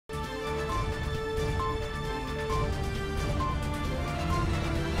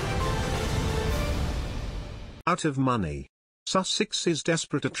Out of money. Sussexes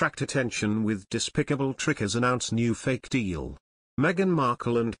desperate attract attention with despicable trickers announce new fake deal. Meghan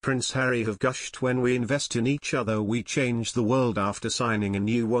Markle and Prince Harry have gushed when we invest in each other we change the world after signing a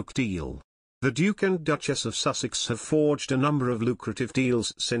new woke deal. The Duke and Duchess of Sussex have forged a number of lucrative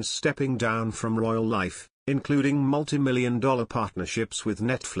deals since stepping down from royal life, including multi-million-dollar partnerships with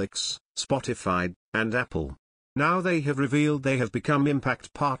Netflix, Spotify, and Apple. Now they have revealed they have become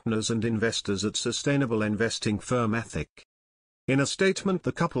impact partners and investors at sustainable investing firm Ethic. In a statement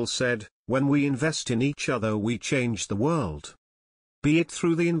the couple said, "When we invest in each other we change the world. Be it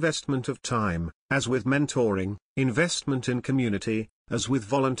through the investment of time, as with mentoring, investment in community, as with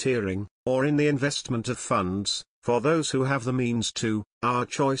volunteering, or in the investment of funds, for those who have the means to, our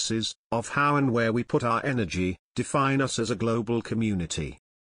choices, of how and where we put our energy, define us as a global community.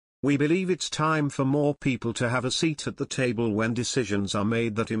 We believe it's time for more people to have a seat at the table when decisions are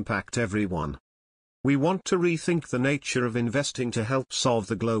made that impact everyone. We want to rethink the nature of investing to help solve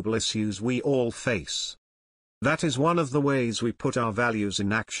the global issues we all face. That is one of the ways we put our values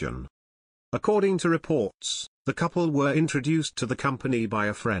in action." According to reports, the couple were introduced to the company by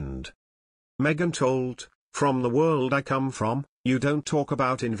a friend. Meghan told, "From the world I come from, you don't talk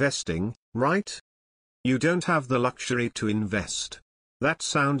about investing, right? You don't have the luxury to invest. That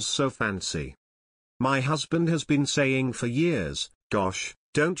sounds so fancy. My husband has been saying for years, gosh,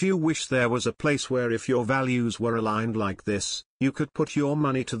 don't you wish there was a place where if your values were aligned like this, you could put your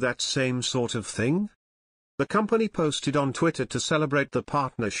money to that same sort of thing?" The company posted on Twitter to celebrate the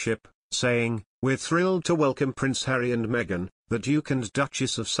partnership, saying, "We're thrilled to welcome Prince Harry and Meghan, the Duke and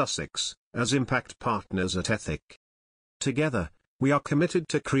Duchess of Sussex, as impact partners at Ethic. Together, we are committed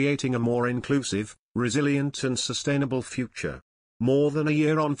to creating a more inclusive, resilient and sustainable future." More than a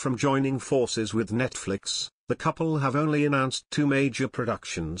year on from joining forces with Netflix, the couple have only announced two major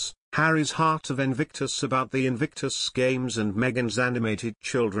productions, Harry's Heart of Invictus about the Invictus Games and Meghan's animated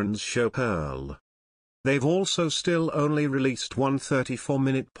children's show Pearl. They've also still only released one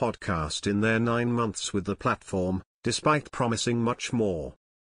 34-minute podcast in their 9 months with the platform, despite promising much more.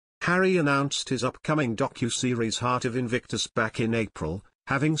 Harry announced his upcoming docuseries Heart of Invictus back in April,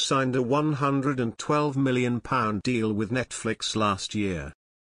 having signed a £112 million deal with Netflix last year.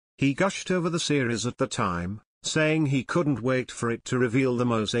 He gushed over the series at the time, saying he couldn't wait for it to reveal the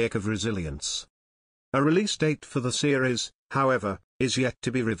mosaic of resilience. A release date for the series, however, is yet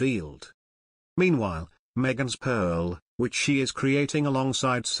to be revealed. Meanwhile, Meghan's Pearl, which she is creating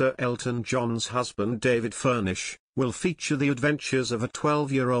alongside Sir Elton John's husband David Furnish, will feature the adventures of a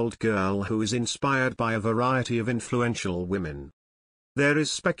 12-year-old girl who is inspired by a variety of influential women. There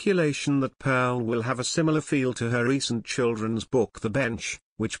is speculation that Pearl will have a similar feel to her recent children's book The Bench,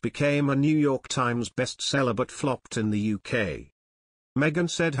 which became a New York Times bestseller but flopped in the UK. Meghan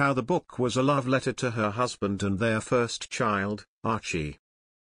said how the book was a love letter to her husband and their first child, Archie.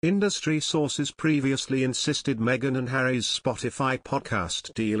 Industry sources previously insisted Meghan and Harry's Spotify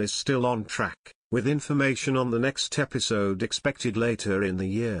podcast deal is still on track, with information on the next episode expected later in the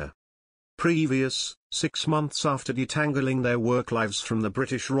year. 6 months after detangling their work lives from the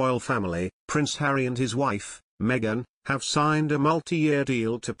British royal family, Prince Harry and his wife, Meghan, have signed a multi-year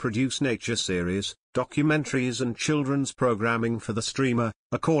deal to produce nature series, documentaries and children's programming for the streamer,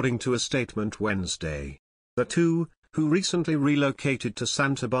 according to a statement Wednesday. The two, who recently relocated to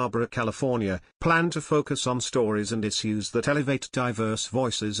Santa Barbara, California, plan to focus on stories and issues that elevate diverse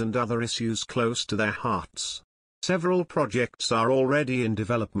voices and other issues close to their hearts. Several projects are already in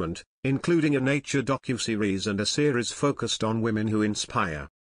development, including a nature docuseries and a series focused on women who inspire.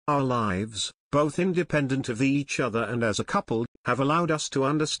 Our lives, both independent of each other and as a couple, have allowed us to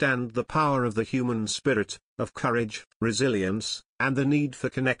understand the power of the human spirit, of courage, resilience, and the need for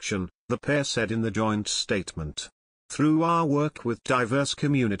connection, the pair said in the joint statement. Through our work with diverse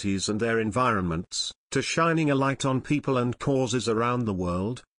communities and their environments, to shining a light on people and causes around the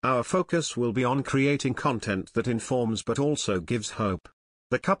world, our focus will be on creating content that informs but also gives hope.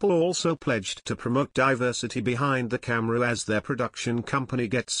 The couple also pledged to promote diversity behind the camera as their production company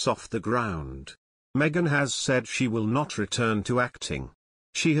gets off the ground. Meghan has said she will not return to acting.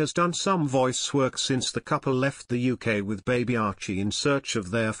 She has done some voice work since the couple left the UK with baby Archie in search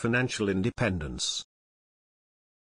of their financial independence.